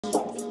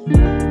What's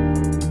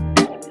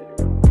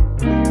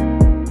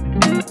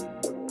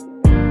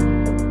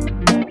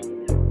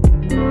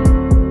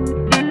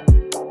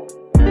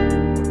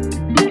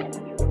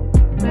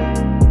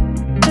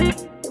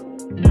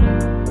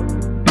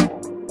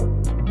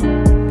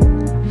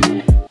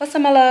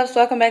up, my loves?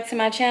 Welcome back to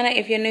my channel.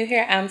 If you're new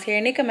here, I'm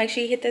Nika. Make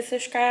sure you hit the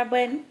subscribe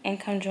button and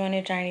come join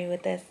the journey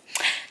with us.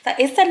 So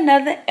it's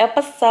another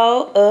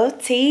episode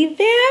of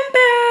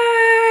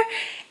Te-Vember,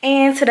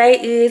 and today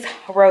is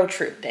road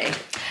trip day.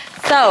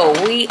 So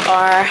we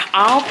are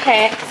all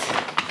packed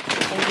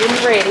and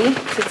getting ready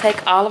to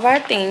take all of our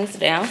things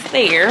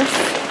downstairs.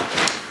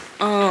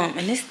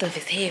 And this stuff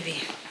is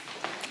heavy.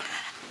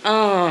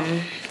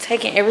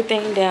 Taking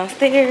everything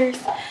downstairs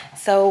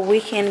so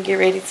we can get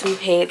ready to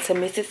head to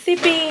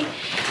Mississippi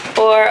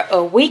for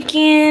a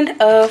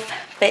weekend of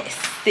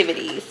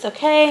festivities.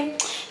 Okay,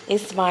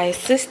 it's my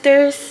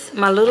sister's,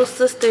 my little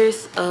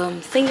sister's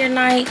senior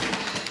night,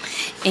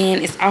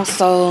 and it's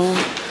also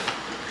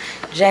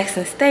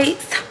Jackson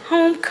State's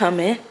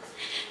homecoming,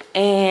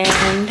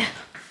 and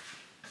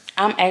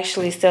I'm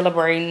actually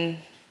celebrating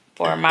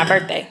for my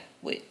birthday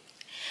with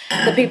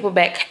the people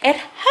back at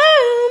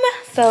home.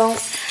 So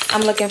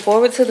I'm looking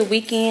forward to the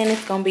weekend.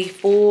 It's gonna be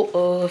full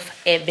of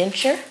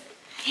adventure.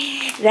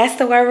 That's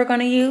the word we're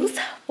gonna use,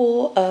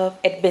 full of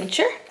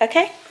adventure.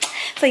 Okay,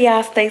 so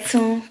y'all stay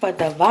tuned for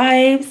the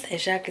vibes.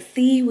 As y'all can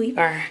see, we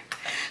are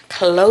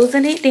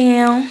closing it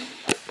down.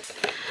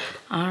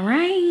 All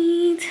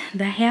right,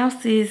 the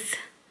house is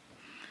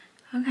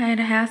okay.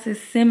 The house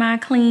is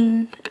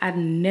semi-clean. I've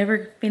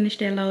never finished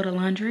that load of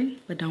laundry,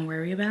 but don't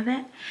worry about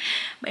that.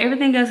 But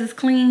everything else is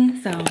clean,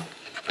 so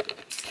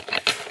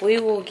we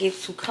will get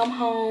to come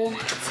home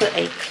to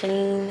a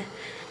clean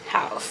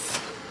house.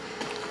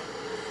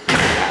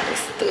 All this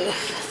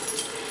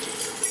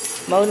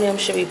stuff. Mo and them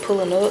should be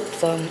pulling up,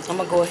 so I'm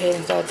gonna go ahead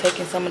and start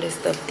taking some of this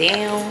stuff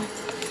down.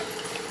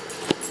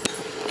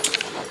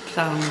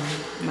 So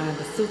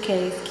the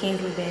suitcase,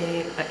 Kinsley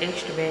bag, an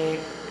extra bag.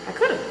 I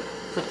could have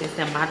put this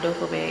in my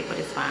duffel bag, but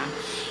it's fine.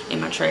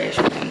 In my trash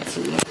for them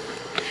to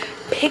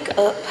pick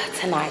up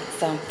tonight.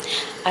 So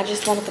I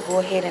just wanted to go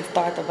ahead and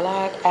start the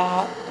vlog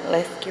out.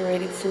 Let's get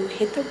ready to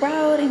hit the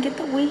road and get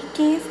the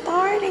weekend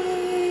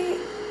started.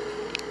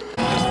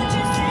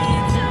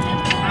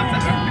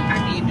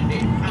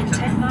 In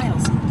 10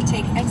 miles,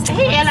 take exit.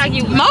 Hey, like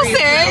you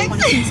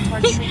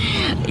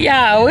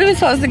yeah, we were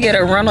supposed to get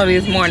a rental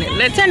this morning.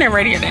 Let's turn that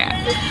radio down.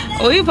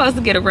 We were supposed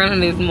to get a rental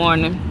this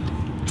morning.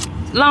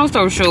 Long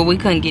story short, we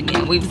couldn't get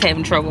in. We was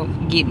having trouble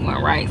getting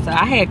one, right? So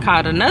I had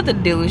called another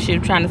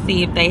dealership trying to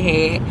see if they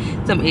had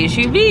some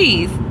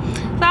SUVs.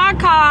 So I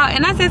called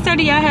and I said, "Sir,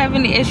 do y'all have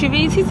any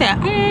SUVs?" He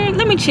said,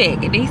 "Let me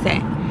check." And he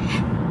said,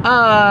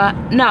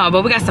 "No,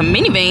 but we got some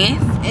minivans."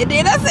 And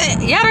then I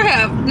said, "Y'all don't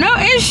have no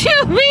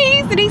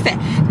SUVs?" And he said,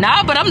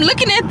 "No, but I'm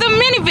looking at the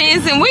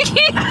minivans and we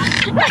can."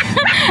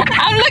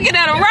 I'm looking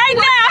at them right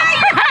now.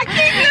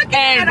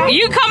 And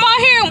you come on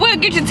here and we'll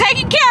get you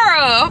taken care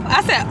of.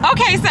 I said,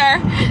 "Okay, sir."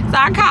 So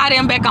I called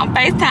him back on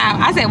FaceTime.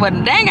 I said, "Well,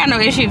 they ain't got no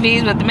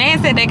SUVs, but the man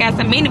said they got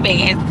some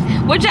minivans."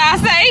 What y'all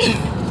say?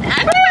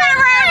 I don't want to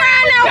ride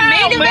around no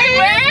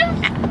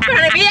minivan.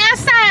 Trying to be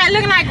outside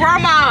looking like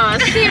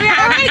grandmas. You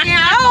drop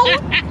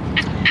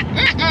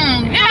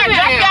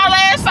y'all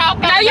ass off.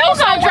 No, you was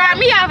gonna drop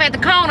me off at the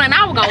corner and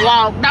I was gonna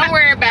walk. Don't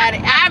worry about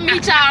it. I'll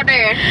meet y'all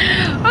there.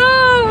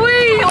 Oh,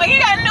 Well, you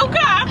got a new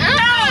car.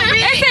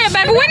 They said,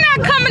 "Baby, we're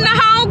not coming to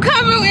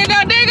homecoming with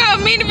no they go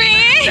minivan."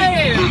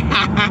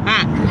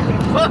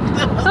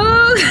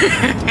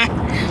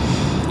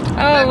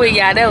 Oh, well,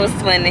 yeah, that was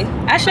funny.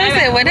 I should have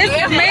said, "Well, this If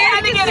is we man."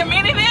 had to get a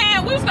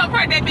minivan, we was gonna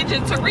park that bitch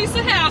in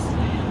Teresa's house.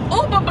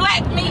 Uber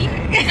black me.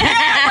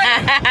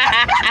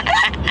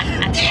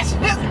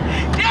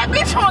 That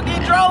bitch won't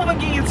get drove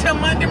again till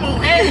Monday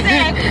morning.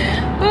 Exactly.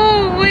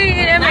 Oh,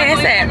 that man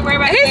said,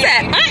 he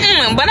said,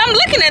 but I'm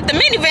looking at the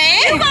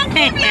minivan.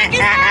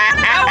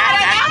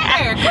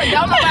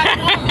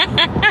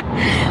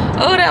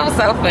 Oh, that was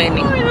so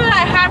funny.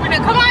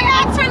 Come on,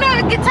 y'all, turn up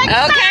and take a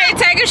shot. Okay,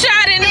 take a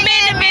shot in the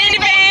minivan.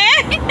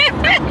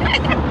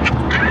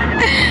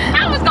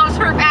 I was gonna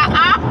trip out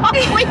all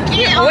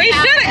weekend. We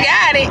should have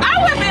got it.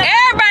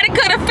 Everybody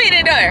could have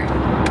fitted her.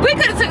 We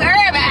could have took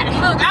everybody.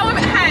 Look,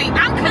 hey,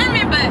 I'm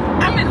coming, but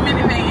I'm in the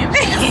minivan.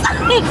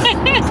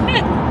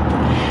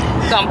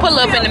 Gonna pull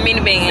up in the See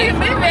minivan. the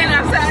minivan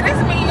outside.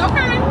 That's me,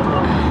 okay?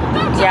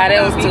 Yeah,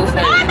 that was too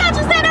funny. Oh, I thought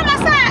you said I'm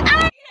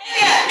outside.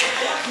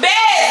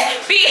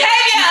 Best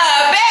behavior.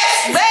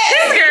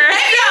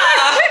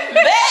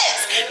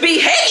 Best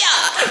behavior.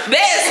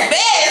 Best.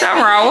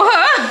 Something wrong with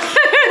her.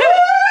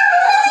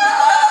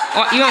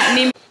 You want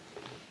me?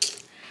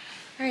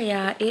 Alright,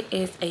 y'all, it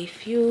is a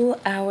few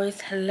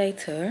hours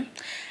later.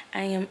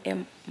 I am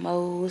in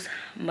Mo's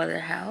mother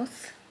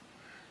house.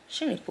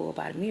 She need to pull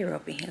by the mirror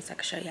up in here so I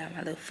can show y'all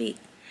my little feet.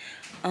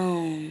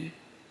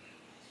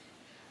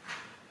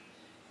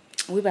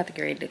 We about to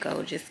get ready to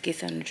go, just get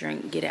something to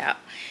drink, get out.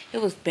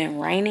 It was been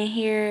raining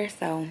here,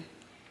 so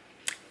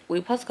we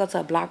supposed to go to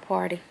a block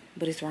party,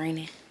 but it's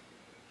raining.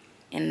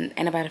 and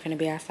ain't nobody finna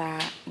be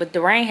outside. But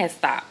the rain has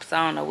stopped, so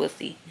I don't know. We'll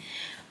see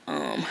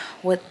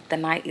what the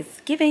night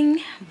is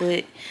giving.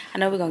 But I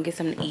know we're gonna get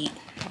something to eat.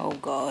 Oh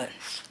God,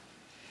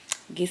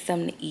 get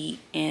something to eat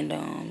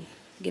and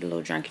get a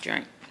little drink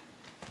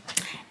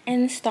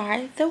and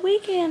start the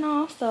weekend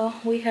off. So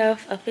we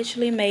have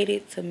officially made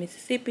it to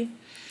Mississippi.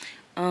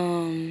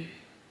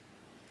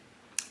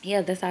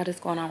 Yeah, that's all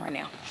that's going on right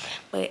now.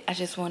 But I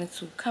just wanted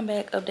to come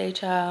back, update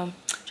y'all,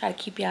 try to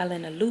keep y'all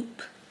in the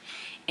loop.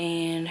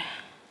 And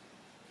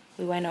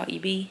we waiting on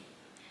EB.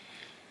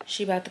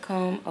 She about to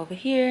come over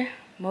here.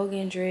 Mo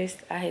getting dressed.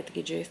 I had to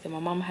get dressed at my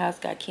mama's house.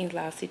 Got King's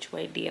Law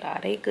situated, did all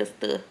that good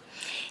stuff.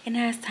 And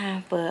now it's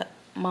time for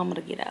mama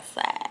to get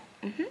outside.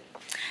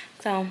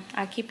 So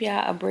I'll keep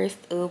y'all abreast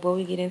of what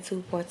we get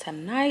into for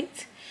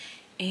tonight.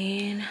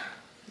 And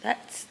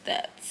that's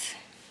that.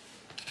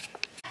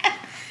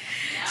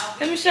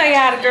 Let me show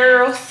y'all the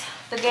girls,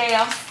 the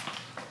gals.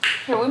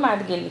 Here, we might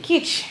be getting in the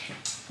kitchen.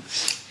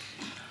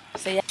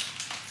 So yeah.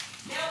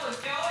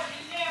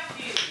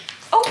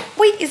 Oh,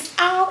 wait, it's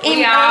all in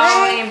black.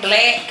 all in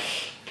black.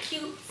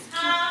 Cute.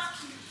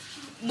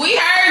 We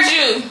heard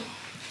you.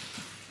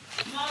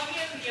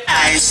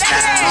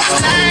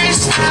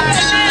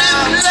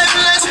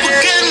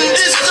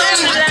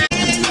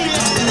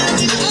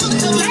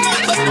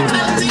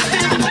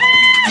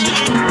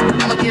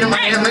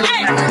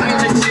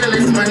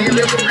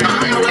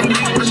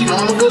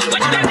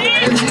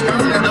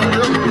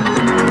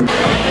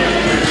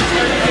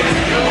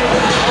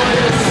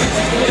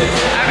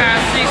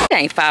 It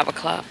ain't 5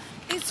 o'clock.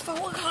 It's 4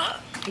 o'clock.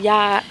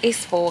 Yeah,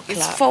 it's 4 o'clock.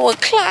 It's 4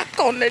 o'clock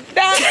on the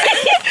dot.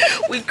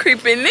 We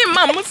creeping in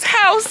mama's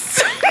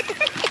house.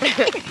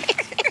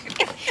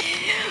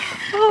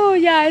 Oh,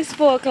 yeah, it's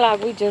 4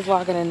 o'clock. We just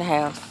walking in the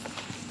house.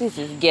 This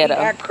is ghetto.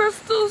 Got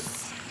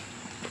crystals.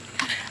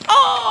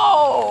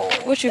 Oh,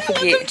 What you them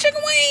forget?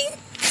 chicken wings.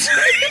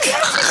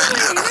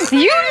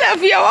 You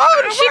left your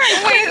own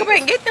Chicken wings. Go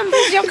ahead, get them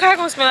bitches. Your car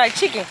gonna smell like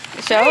chicken.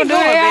 Sure do. They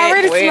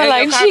already smell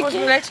like chicken.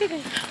 Smell like chicken.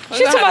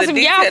 She talking about some,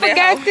 y'all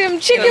forgot them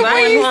chicken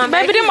wings.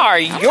 Baby, them are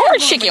your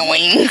chicken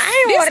wings.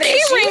 I ain't want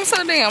these wings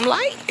so damn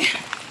light.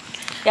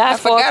 Y'all, I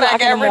it's 4 forgot I o'clock in got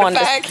the rid of morning.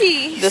 5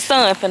 keys. The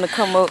sun finna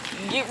come up.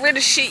 Get rid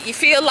of shit, you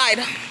feel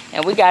lighter.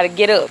 And we gotta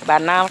get up by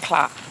 9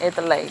 o'clock at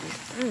the latest.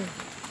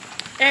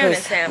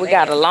 We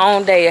got a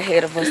long day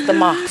ahead of us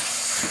tomorrow.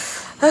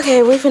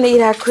 Okay, we finna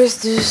eat our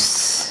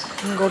crystals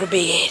and go to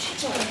bed.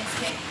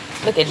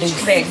 Look at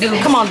Deuce.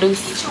 Come on,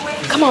 Deuce.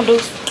 Come on,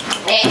 Deuce.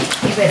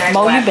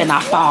 Mo, you better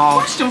not fall.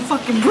 Watch them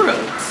fucking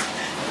brooks.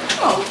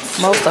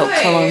 Mo so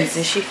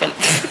clumsy. She finna.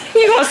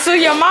 You gonna sue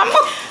your mama?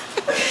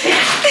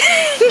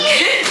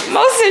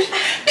 Mo said.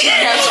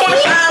 Got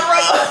 25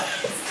 rolls.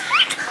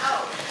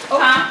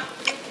 Huh?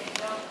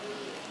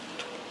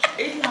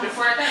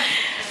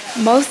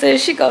 Mo said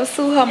she gonna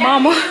sue her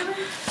mama.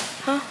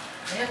 Huh?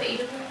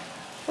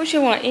 What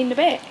you want? Eat in the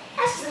bag?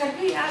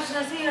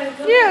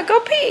 Yeah, go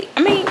pee.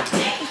 I mean,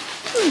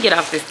 let me get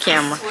off this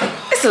camera.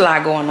 There's a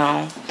lot going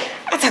on.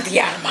 I'll talk to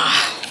y'all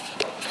tomorrow.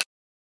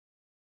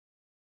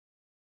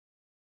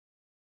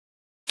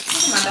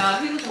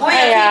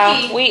 Hey y'all,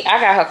 I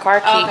got her car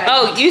key. Okay.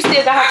 Oh, you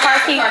still got her car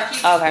key?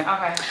 Okay.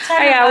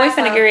 Hey y'all, we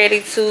finna get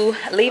ready to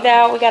leave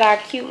out. We got our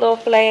cute little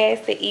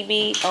flags that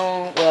EB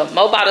well,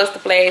 Mo bought us the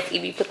flags.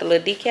 EB put the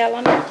little decal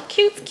on there.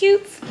 Cute.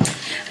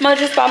 Mo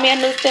just bought me a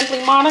new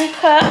Simply Modern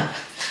cup.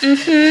 I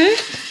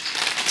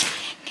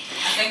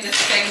think this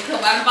thing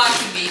come out of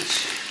Boxing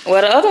Beach.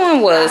 Well, the other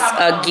one was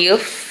a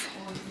gift.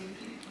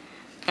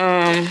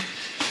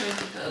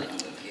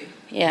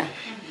 Yeah.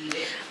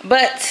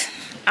 But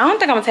I don't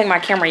think I'm gonna take my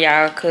camera,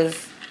 y'all,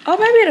 cause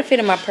maybe it'll fit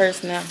in my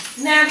purse now.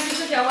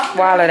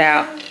 Wallet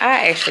out.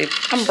 I'm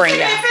bring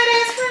y'all.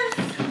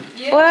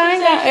 Well, I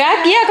ain't got.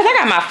 Yeah, cause I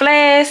got my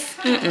flash.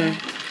 It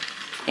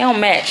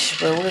don't match,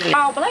 but we'll be.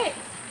 All black.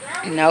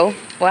 No.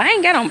 Well, I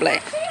ain't got on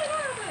black.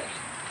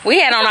 We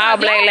had on all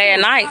black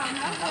last night.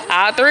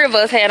 All 3 of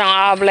us had on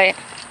all black.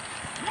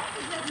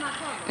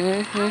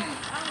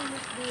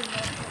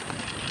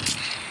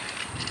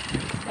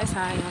 That's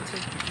how I am too.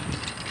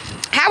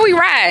 How we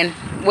riding?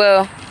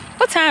 Well,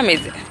 what time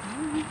is it?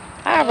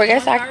 I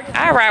guess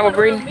I ride with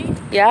Brittany.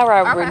 Yeah, I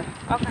ride with Brittany.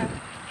 Okay.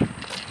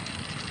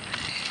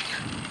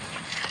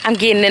 I'm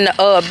getting in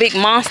the big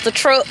monster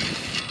truck.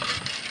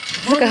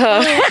 Look at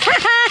her.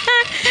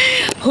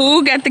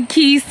 Who got the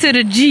keys to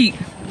the Jeep?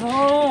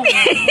 Oh.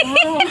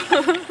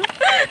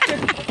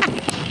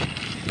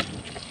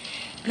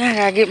 Now I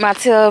gotta get my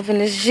tail up in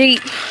this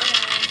Jeep. I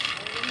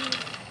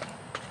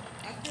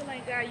still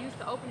ain't got used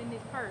to opening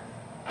this purse.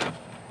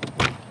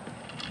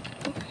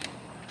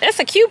 That's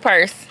a cute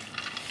purse.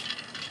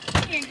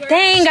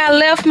 Dang, I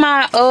left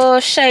my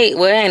shade.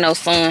 Well, ain't no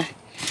sun. I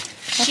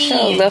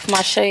sure left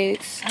my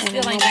shades. I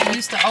still ain't got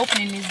used to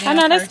opening this. I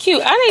know, that's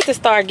cute. I need to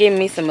start getting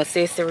me some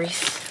accessories.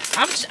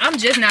 I'm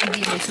just not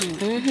getting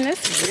into it.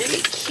 That's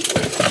really cute.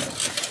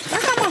 I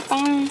got my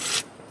phone.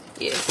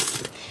 Yes.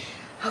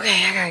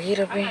 Okay, I gotta get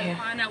up in here.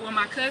 Find out where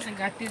my cousin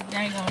got this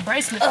dang on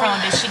bracelet from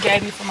that she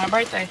gave me for my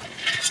birthday.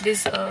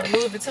 This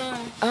Louis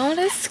Vuitton. Oh,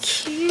 that's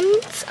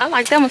cute. I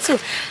like that one too.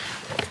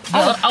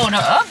 Oh, the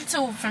other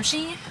two from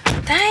Shein.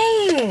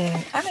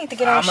 Dang. I need to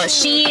get on I'm a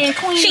Shein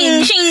queen.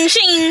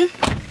 Sheen.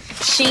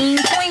 Shein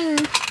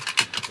queen.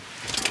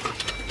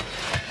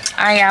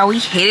 All right, y'all. We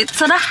headed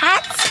to the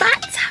hot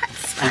spots.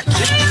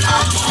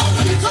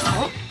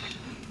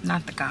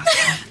 Not the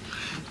gospel.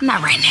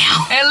 Not right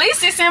now. At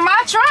least it's in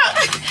my truck.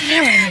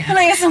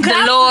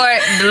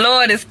 The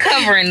Lord is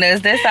covering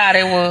us. That's all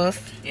it was.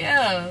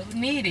 Yeah,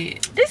 need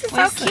it. This is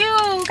so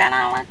cute. Got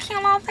all my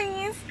cute little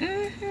things.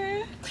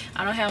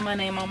 I don't have my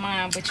name on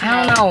mine, but you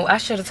I don't know. I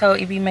should have told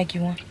EB make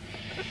you one.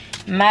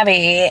 My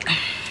bad.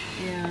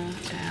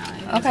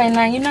 Yeah. Okay,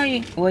 now you know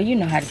you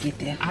know how to get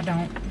there. I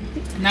don't.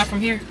 Not from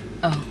here.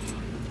 Oh.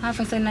 I was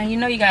gonna say, now you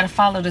know you gotta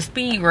follow the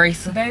speed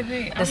racer.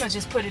 Baby, I'm gonna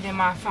just put it in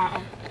my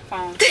phone.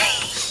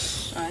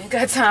 I ain't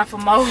got time for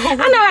more. I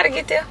know how to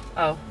get there.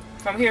 Oh,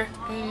 from here?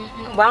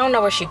 Well, I don't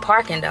know where she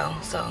parking though,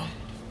 so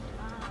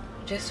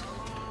just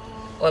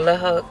let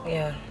her,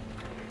 yeah.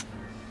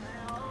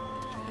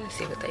 Let me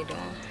see what they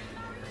doing.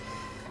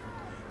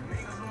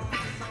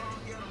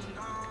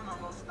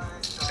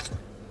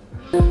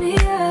 Me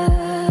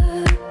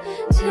up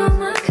till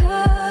my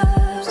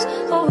cup's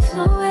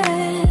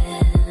overflowing.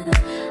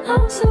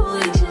 I'm so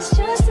anxious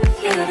just to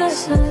feel the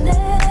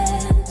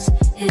silence.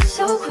 It's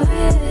so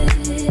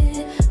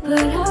quiet, but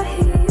I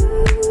hear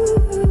you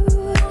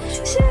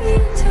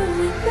saying to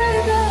me,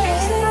 baby,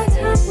 say our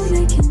time for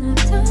making up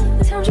time.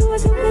 The times you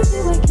wasn't with me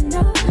waking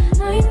up.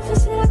 Now you never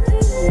said I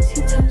couldn't miss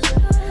your touch.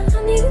 I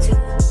needed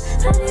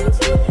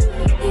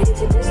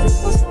to distance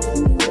myself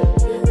from you.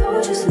 I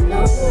was just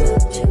alone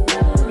with you.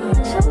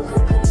 So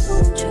come close,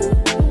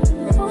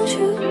 won't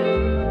you?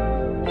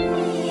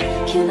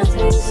 Can I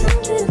tell you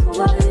something for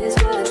what it is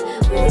worth?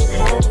 We've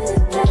had it,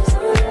 that's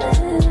all that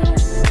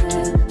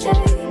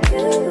take you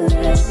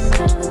there,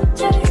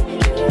 take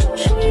you.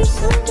 Show you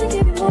something,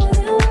 give you more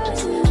than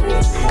words.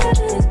 We've had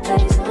it,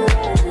 that's all that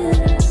take you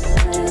there,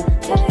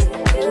 take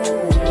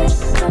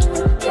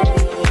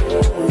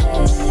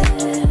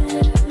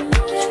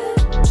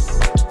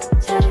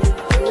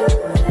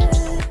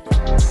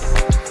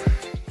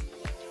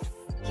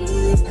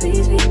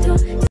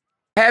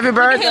Happy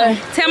birthday.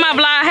 Tell my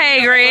vlog,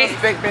 hey Greg.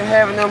 I've been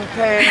having them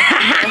pants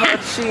and her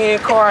Shein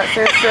card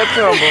since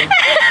September.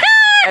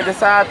 And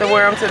decided to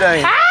wear them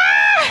today.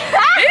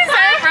 This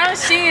ain't from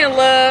Shein,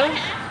 love.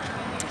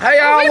 Hey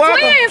y'all,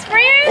 welcome. Twins,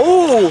 friend.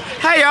 Ooh,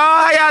 hey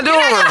y'all, how y'all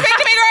doing? Speak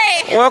to me,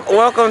 Greg.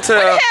 Welcome to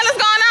What the hell is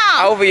going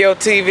on? Over Your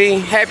TV.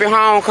 Happy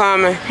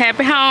homecoming.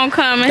 Happy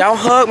homecoming. Don't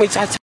hug me.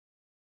 Yeah.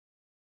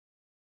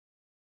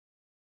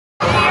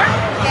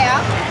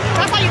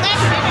 That's why you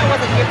asked me if it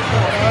wasn't here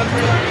before.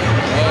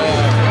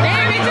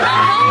 Damn, bitch, you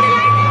don't hold me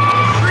like that.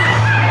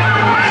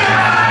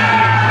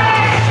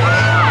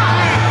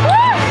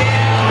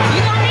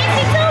 You gonna miss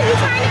it too. You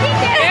trying to get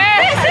there. Yeah.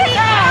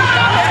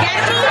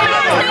 Gotta do it.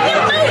 Still get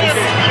loose.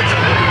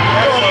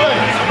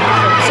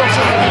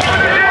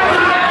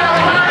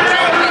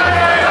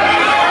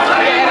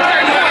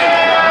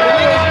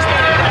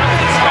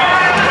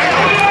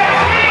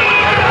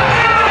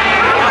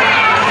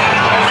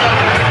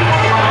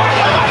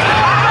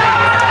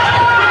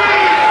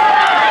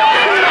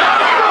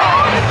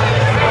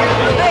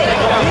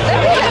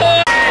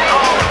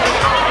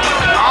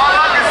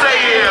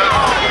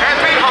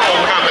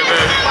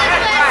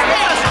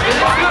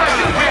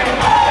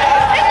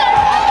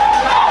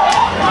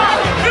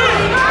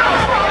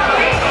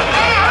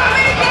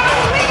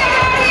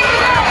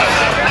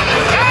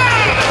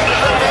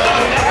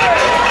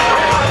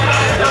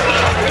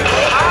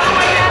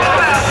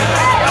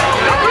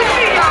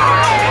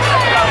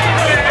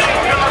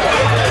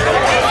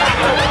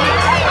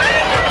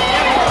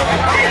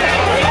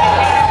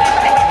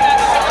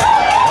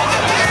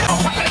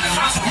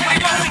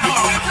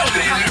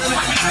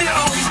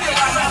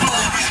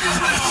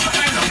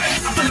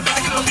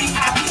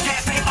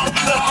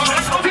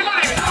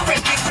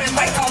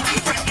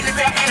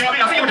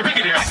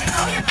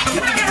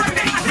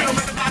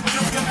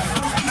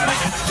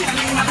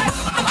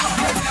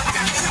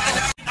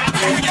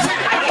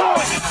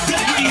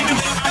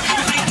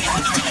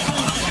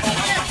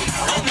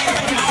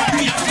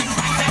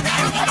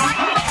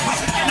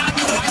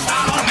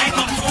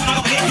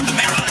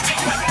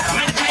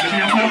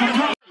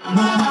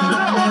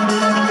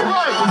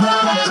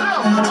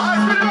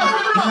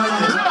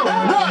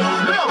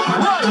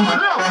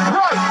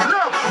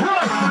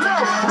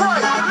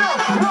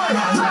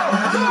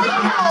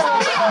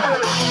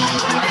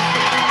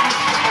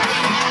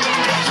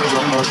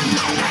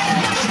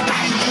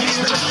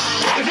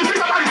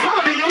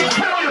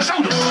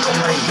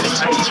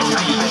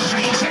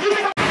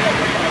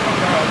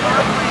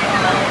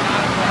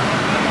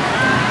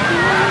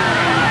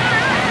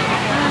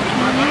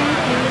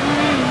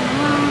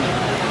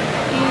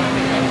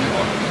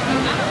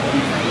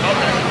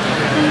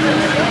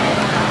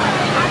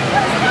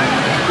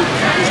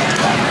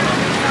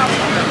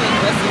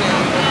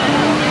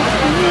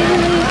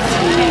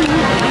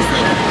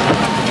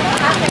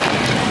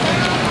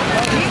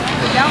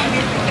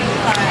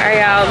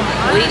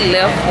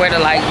 left where the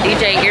like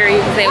DJ area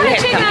was at. We had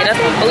to come get us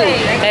some food.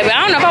 Baby, I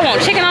don't know if I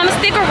want chicken on the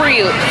stick or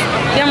ribs.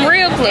 Them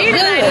ribs look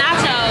good. Like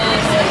nachos.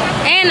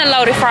 And the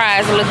loaded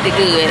fries looked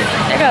good.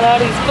 They got all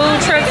these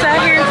food trucks out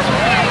here.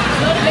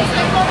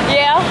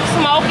 Yeah,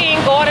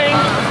 smoking, Gordon.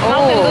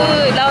 Smoking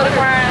good, loaded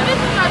fries.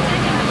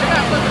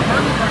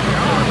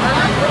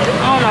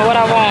 I don't know what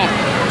I want.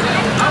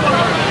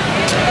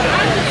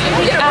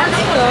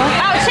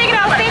 Oh, chicken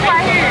on stick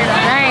right here.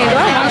 Dang, do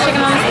I want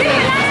chicken on the stick?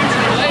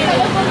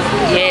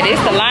 Yeah, this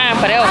the line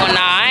for that one.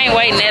 Nah, I ain't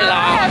waiting that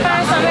long. I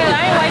found something.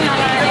 I ain't waiting on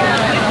line.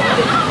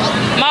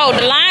 Mo,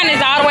 the line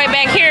is all the way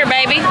back here,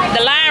 baby.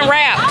 The line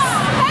wraps.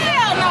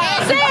 Hell no.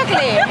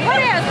 Exactly. What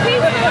else,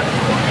 people?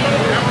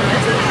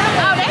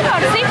 Oh, they go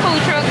to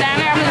seafood truck down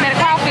there. I'm looking at a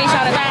crawfish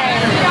on the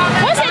thing.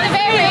 What's at the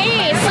very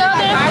end?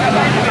 Southern?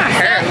 My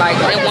hair, like,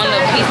 that one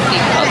little piece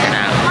keep poking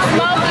out.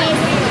 Smoking.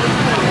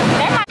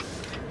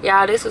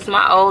 Y'all, this was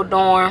my old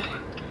dorm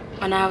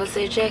when I was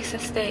at Jackson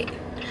State.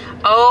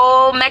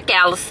 Oh,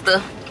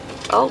 McAllister.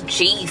 Oh,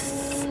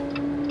 jeez.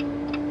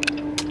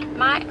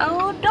 My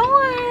old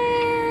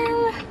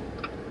dorm.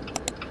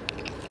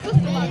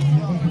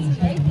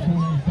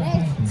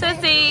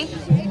 Sissy.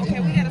 Okay,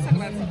 we gotta talk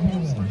about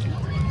something.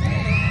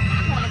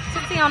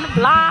 Sissy on the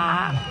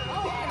block.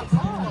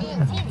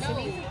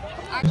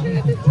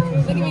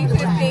 Look at me,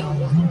 Sissy.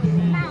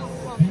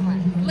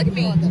 Look at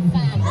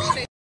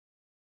me.